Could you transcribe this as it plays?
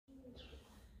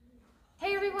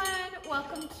everyone,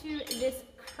 welcome to this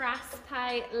cross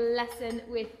tie lesson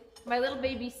with my little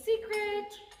baby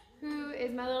Secret, who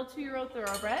is my little 2-year-old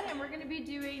thoroughbred, and we're going to be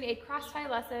doing a cross tie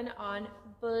lesson on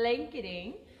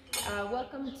blanketing.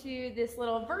 Welcome to this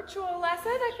little virtual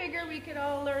lesson. I figure we could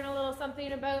all learn a little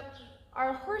something about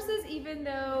our horses, even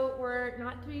though we're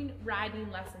not doing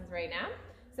riding lessons right now.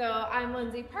 So I'm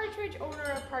Lindsay Partridge,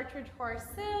 owner of Partridge Horse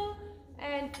Sale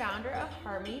and founder of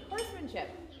Harmony Horsemanship.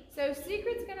 So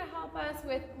Secret's going to help us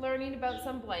with learning about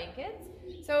some blankets.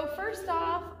 So first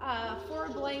off, for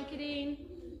blanketing,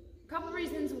 a couple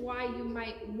reasons why you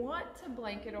might want to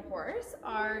blanket a horse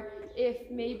are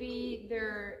if maybe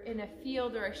they're in a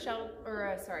field or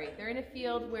they're in a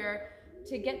field where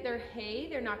to get their hay,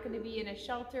 they're not going to be in a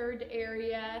sheltered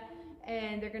area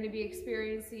and they're going to be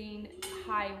experiencing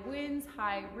high winds,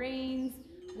 high rains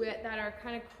that are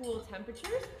kind of cool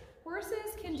temperatures.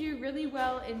 Horses can do really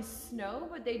well in snow,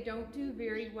 but they don't do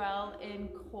very well in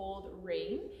cold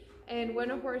rain. And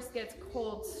when a horse gets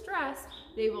cold stress,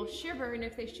 they will shiver, and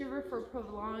if they shiver for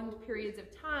prolonged periods of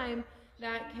time,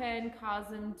 that can cause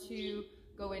them to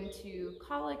go into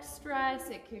colic stress.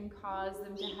 It can cause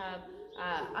them to have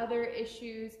other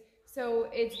issues. So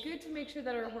it's good to make sure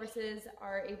that our horses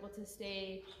are able to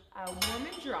stay warm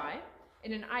and dry.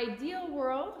 In an ideal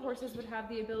world, horses would have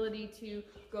the ability to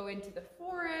go into the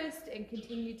forest and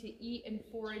continue to eat and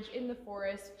forage in the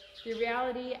forest. The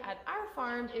reality at our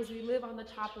farm is we live on the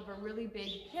top of a really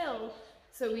big hill,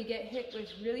 so we get hit with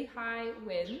really high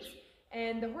winds.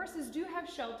 And the horses do have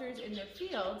shelters in their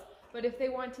fields, but if they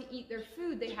want to eat their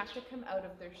food, they have to come out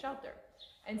of their shelter.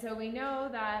 And so we know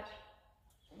that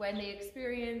when they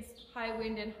experience high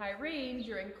wind and high rain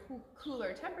during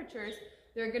cooler temperatures,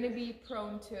 they're going to be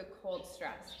prone to cold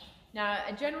stress. Now,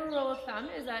 a general rule of thumb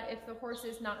is that if the horse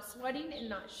is not sweating and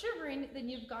not shivering, then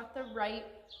you've got the right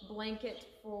blanket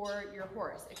for your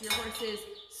horse. If your horse is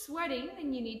sweating,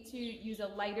 then you need to use a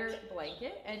lighter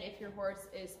blanket, and if your horse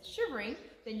is shivering,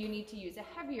 then you need to use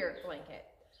a heavier blanket.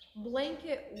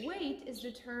 Blanket weight is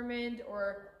determined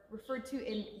or referred to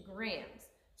in grams.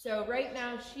 So right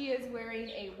now she is wearing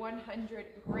a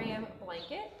 100-gram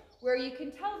blanket. Where you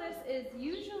can tell this is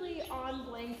usually on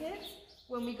blankets,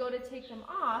 when we go to take them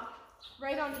off,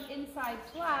 right on the inside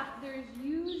flap, there's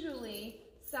usually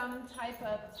some type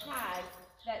of tag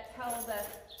that tells us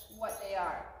what they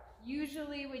are.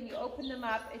 Usually when you open them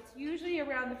up, it's usually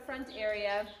around the front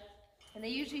area, and they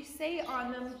usually say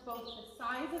on them both the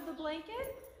size of the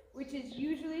blanket, which is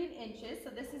usually in inches, so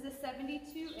this is a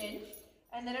 72-inch,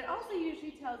 and then it also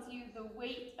usually tells you the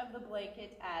weight of the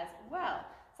blanket as well.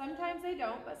 Sometimes they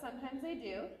don't, but sometimes they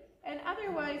do. And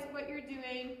otherwise, what you're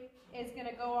doing is going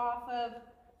to go off of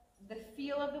the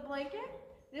feel of the blanket.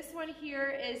 This one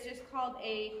here is just called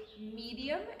a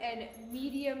medium, and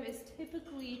medium is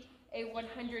typically a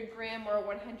 100-gram or a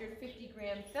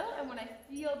 150-gram fill. And when I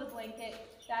feel the blanket,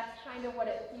 that's kind of what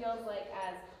it feels like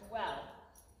as well.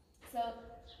 So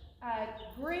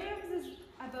grams is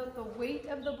about the weight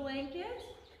of the blanket.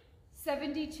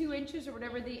 72 inches or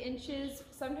whatever the inches,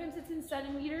 sometimes it's in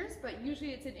centimeters, but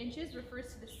usually it's in inches,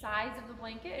 refers to the size of the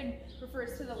blanket and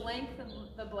refers to the length of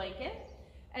the blanket.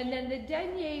 And then the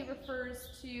denier refers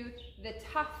to the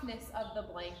toughness of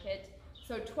the blanket.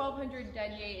 So 1200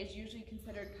 denier is usually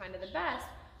considered kind of the best,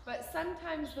 but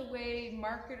sometimes the way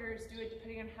marketers do it,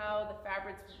 depending on how the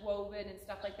fabric's woven and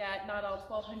stuff like that, not all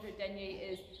 1200 denier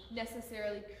is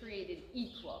necessarily created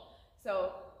equal.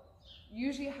 So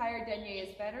usually higher denier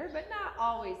is better, but not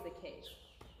always the case.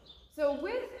 So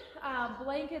with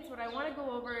blankets, what I want to go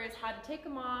over is how to take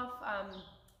them off,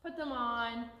 put them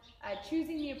on,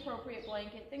 choosing the appropriate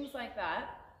blanket, things like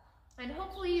that. And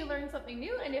hopefully you learned something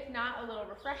new, and if not, a little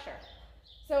refresher.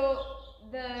 So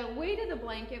the weight of the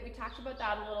blanket, we talked about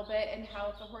that a little bit, and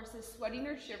how if the horse is sweating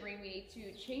or shivering, we need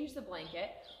to change the blanket.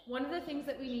 One of the things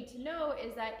that we need to know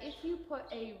is that if you put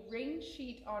a rain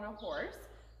sheet on a horse,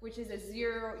 which is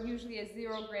usually a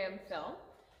 0-gram fill,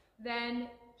 then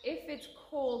if it's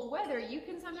cold weather, you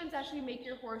can sometimes actually make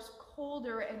your horse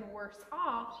colder and worse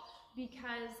off,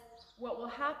 because what will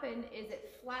happen is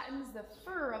it flattens the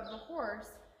fur of the horse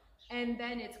and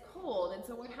then it's cold. And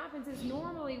so what happens is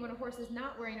normally when a horse is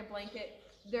not wearing a blanket,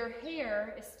 their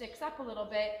hair sticks up a little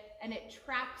bit and it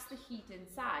traps the heat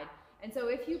inside. And so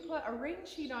if you put a rain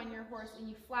sheet on your horse and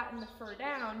you flatten the fur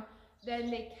down, then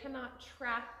they cannot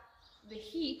trap the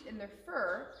heat in their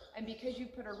fur, and because you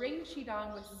put a rain sheet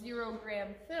on with 0-gram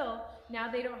fill,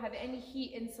 now they don't have any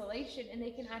heat insulation and they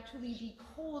can actually be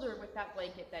colder with that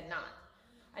blanket than not.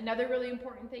 Another really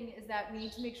important thing is that we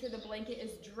need to make sure the blanket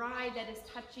is dry, that is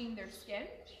touching their skin.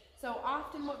 So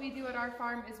often what we do at our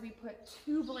farm is we put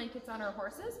 2 blankets on our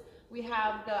horses. We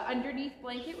have the underneath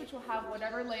blanket, which will have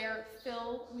whatever layer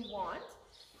fill we want.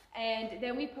 And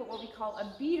then we put what we call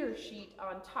a beater sheet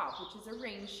on top, which is a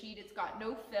rain sheet. It's got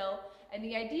no fill. And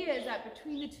the idea is that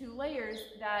between the two layers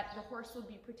that the horse will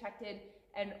be protected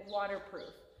and waterproof.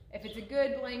 If it's a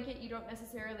good blanket, you don't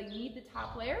necessarily need the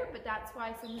top layer, but that's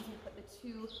why sometimes you put the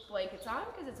two blankets on,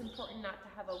 because it's important not to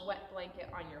have a wet blanket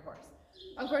on your horse.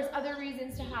 Of course, other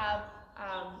reasons to have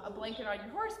a blanket on your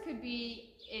horse could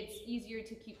be it's easier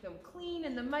to keep them clean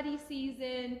in the muddy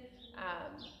season,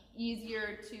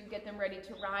 easier to get them ready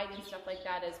to ride and stuff like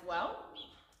that as well.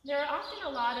 There are often a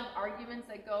lot of arguments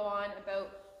that go on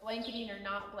about blanketing or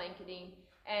not blanketing,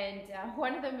 and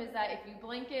one of them is that if you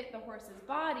blanket the horse's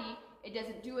body, it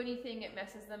doesn't do anything, it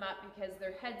messes them up because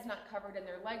their head's not covered and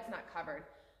their leg's not covered.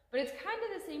 But it's kind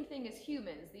of the same thing as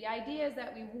humans. The idea is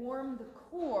that we warm the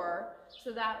core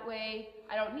so that way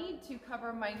I don't need to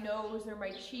cover my nose or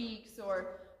my cheeks or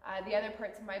the other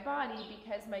parts of my body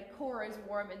because my core is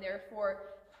warm and therefore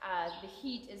the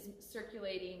heat is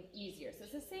circulating easier. So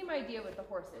it's the same idea with the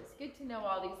horses. Good to know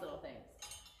all these little things.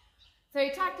 So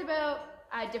we talked about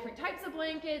different types of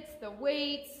blankets, the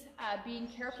weights, being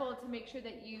careful to make sure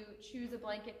that you choose a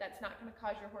blanket that's not going to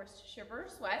cause your horse to shiver or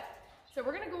sweat. So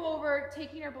we're going to go over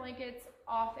taking our blankets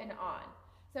off and on.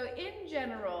 So in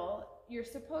general, you're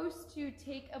supposed to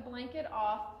take a blanket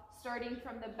off starting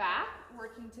from the back,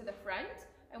 working to the front,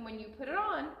 and when you put it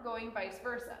on, going vice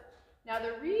versa. Now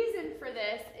the reason for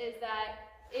this is that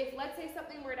if, let's say,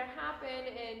 something were to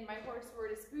happen and my horse were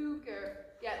to spook or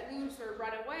get loose or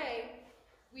run away,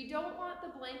 we don't want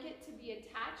the blanket to be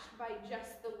attached by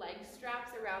just the leg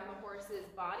straps around the horse's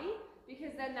body,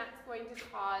 because then that's going to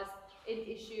cause an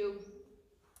issue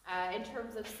in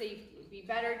terms of safety. It'd be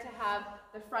better to have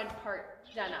the front part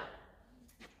done up.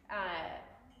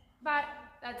 But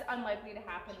that's unlikely to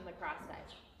happen in the cross type.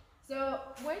 So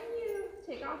when you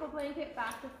take off a blanket,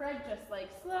 back to front, just like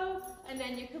slow, and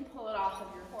then you can pull it off of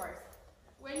your horse.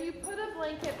 When you put a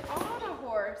blanket on a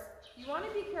horse, you want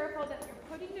to be careful that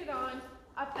you're putting it on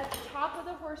up at the top of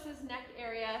the horse's neck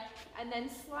area and then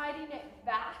sliding it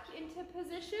back into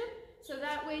position so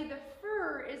that way the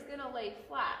fur is going to lay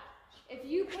flat. If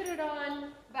you put it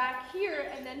on back here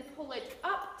and then pull it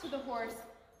up to the horse,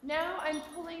 now I'm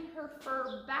pulling her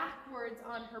fur backwards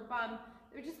on her bum.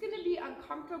 They're just going to be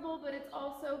uncomfortable, but it's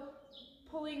also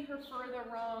pulling her fur the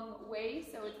wrong way,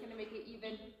 so it's going to make it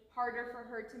even harder for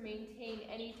her to maintain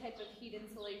any type of heat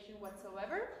insulation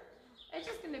whatsoever. It's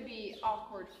just going to be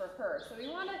awkward for her. So we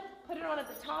want to put it on at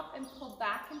the top and pull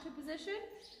back into position.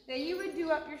 Then you would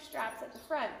do up your straps at the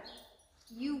front.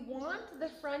 You want the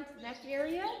front neck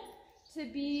area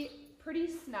to be pretty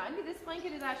snug. This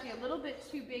blanket is actually a little bit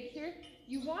too big here.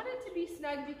 You want it to be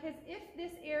snug because if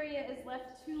this area is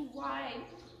left too wide,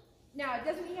 now it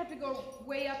doesn't mean you have to go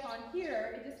way up on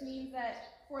here. It just means that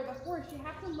for the horse, you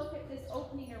have to look at this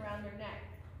opening around their neck.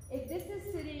 If this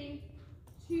is sitting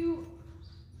too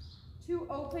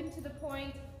open to the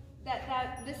point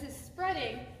that this is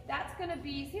spreading, that's going to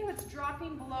be, see how it's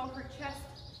dropping below her chest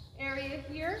area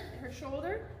here, her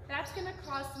shoulder? That's going to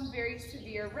cause some very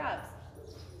severe rubs.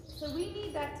 So we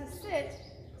need that to sit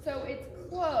so it's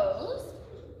closed,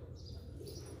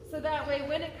 so that way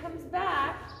when it comes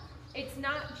back, it's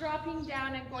not dropping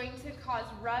down and going to cause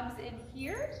rubs in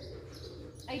here.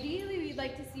 Ideally, we'd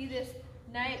like to see this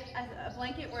a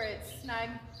blanket where it's snug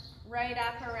right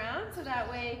up around, so that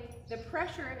way the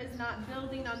pressure is not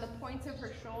building on the points of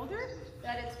her shoulder,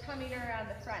 that it's coming around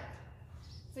the front.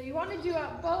 So you want to do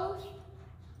up both,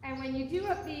 and when you do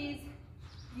up these,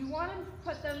 you want to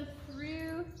put them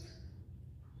through,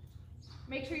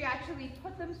 make sure you actually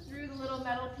put them through the little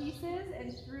metal pieces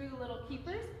and through the little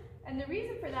keepers. And the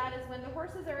reason for that is when the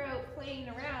horses are out playing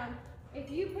around, if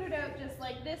you put it out just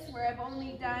like this, where I've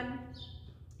only done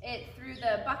it through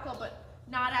the buckle, but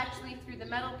not actually through the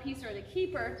metal piece or the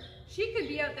keeper, she could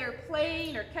be out there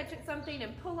playing or catch at something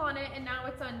and pull on it, and now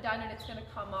it's undone and it's going to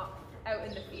come up out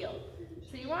in the field.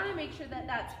 So you want to make sure that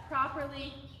that's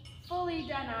properly, fully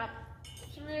done up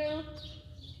through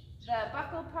the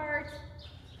buckle part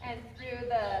and through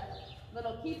the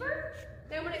little keeper.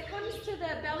 Then when it comes to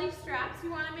the belly straps,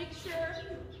 you want to make sure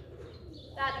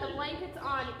that the blanket's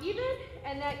on even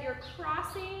and that you're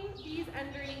crossing these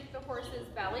underneath the horse's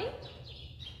belly.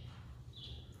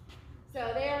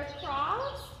 So they are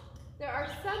crossed. There are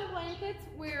some blankets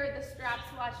where the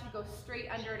straps will actually go straight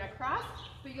under and across,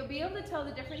 but you'll be able to tell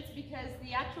the difference because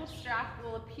the actual strap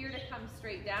will appear to come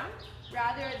straight down.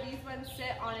 Rather, these ones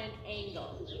sit on an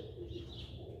angle.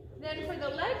 Then for the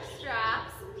leg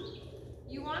straps,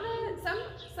 you want to,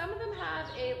 some of them have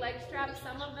a leg strap,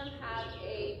 some of them have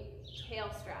a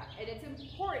tail strap. And it's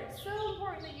important, so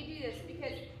important that you do this,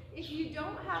 because if you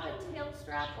don't have a tail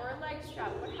strap or a leg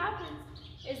strap, what happens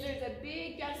is there's a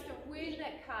big gust of wind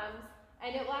that comes,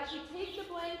 and it will actually take the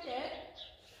blanket,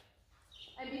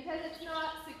 and because it's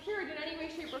not secured in any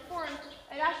way, shape, or form,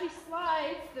 it actually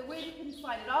slides, the wind can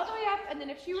slide it all the way up, and then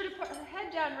if she were to put her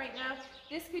head down right now,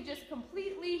 this could just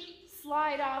completely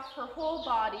slide off her whole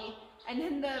body, and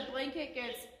then the blanket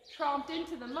gets tromped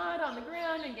into the mud on the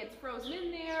ground and gets frozen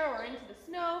in there or into the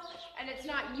snow, and it's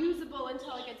not usable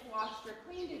until it gets washed or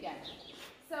cleaned again.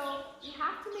 So you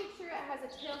have to make sure it has a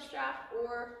tail strap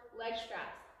or leg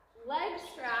straps. Leg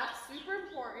straps, super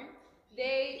important.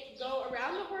 They go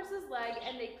around the horse's leg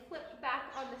and they clip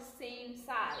back on the same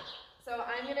side. So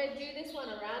I'm going to do this one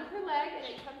around her leg and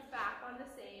it comes back on the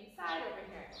same side over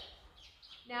here.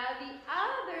 Now the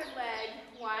other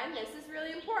leg one, this is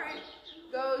really important,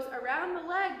 goes around the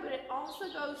leg, but it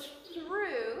also goes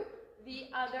through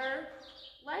the other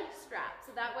leg strap.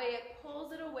 So that way it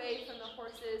pulls it away from the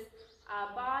horse's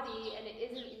body and it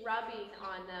isn't rubbing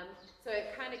on them. So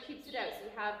it kind of keeps it out. So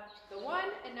you have the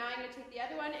one, and now I'm going to take the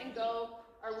other one and go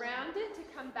around it to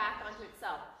come back onto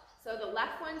itself. So the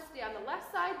left one stays on the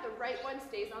left side, the right one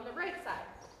stays on the right side.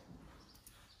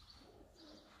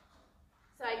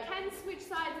 So I can switch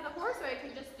sides of the horse, or I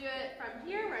can just do it from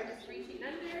here where I'm just reaching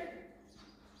under.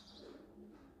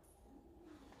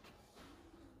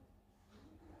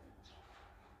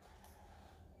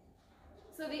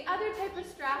 So the other type of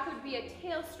strap would be a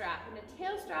tail strap, and a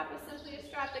tail strap is simply a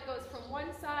strap that goes from one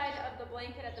side of the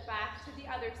blanket at the back to the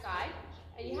other side,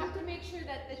 and you have to make sure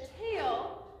that the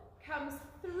tail comes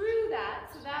through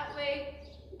that, so that way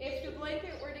if the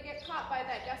blanket were to get caught by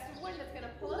that gust of wind that's going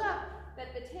to pull it up,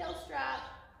 that the tail strap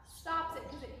stops it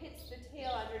because it hits the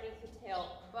tail underneath the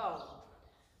tail bone.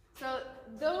 So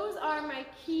those are my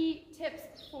key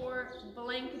tips for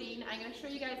blanketing. I'm going to show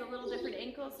you guys a little different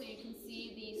angle so you can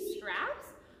see these straps.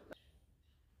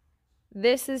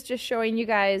 This is just showing you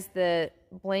guys the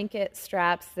blanket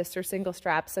straps, the surcingle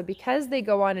straps. So because they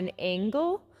go on an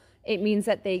angle, it means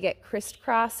that they get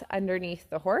crisscross underneath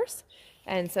the horse.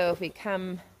 And so if we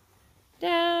come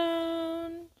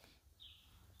down,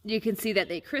 you can see that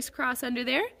they crisscross under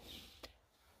there.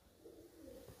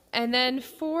 And then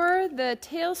for the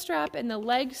tail strap and the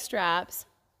leg straps,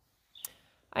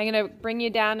 I'm going to bring you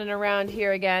down and around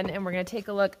here again, and we're going to take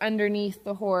a look underneath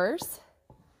the horse.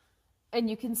 And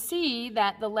you can see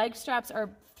that the leg straps are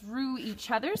through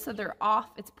each other, so they're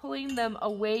off. It's pulling them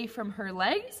away from her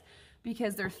legs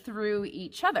because they're through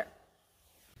each other.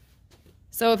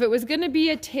 So if it was going to be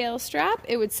a tail strap,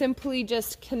 it would simply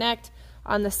just connect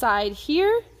on the side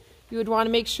here. You would want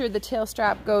to make sure the tail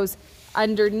strap goes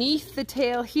underneath the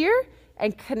tail here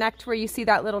and connect where you see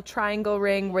that little triangle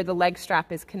ring where the leg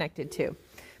strap is connected to.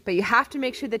 But you have to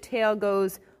make sure the tail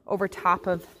goes over top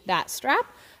of that strap.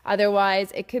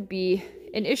 Otherwise, it could be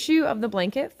an issue of the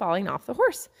blanket falling off the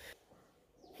horse.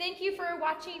 Thank you for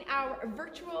watching our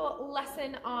virtual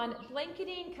lesson on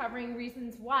blanketing, covering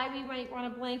reasons why we might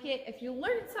want to blanket. If you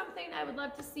learned something, I would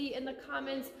love to see in the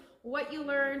comments what you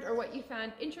learned or what you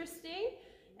found interesting.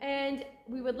 And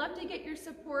we would love to get your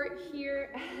support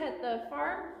here at the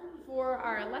farm for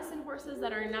our lesson horses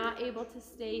that are not able to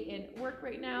stay in work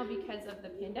right now because of the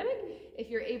pandemic. If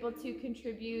you're able to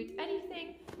contribute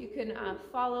anything, you can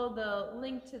follow the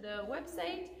link to the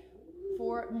website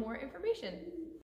for more information.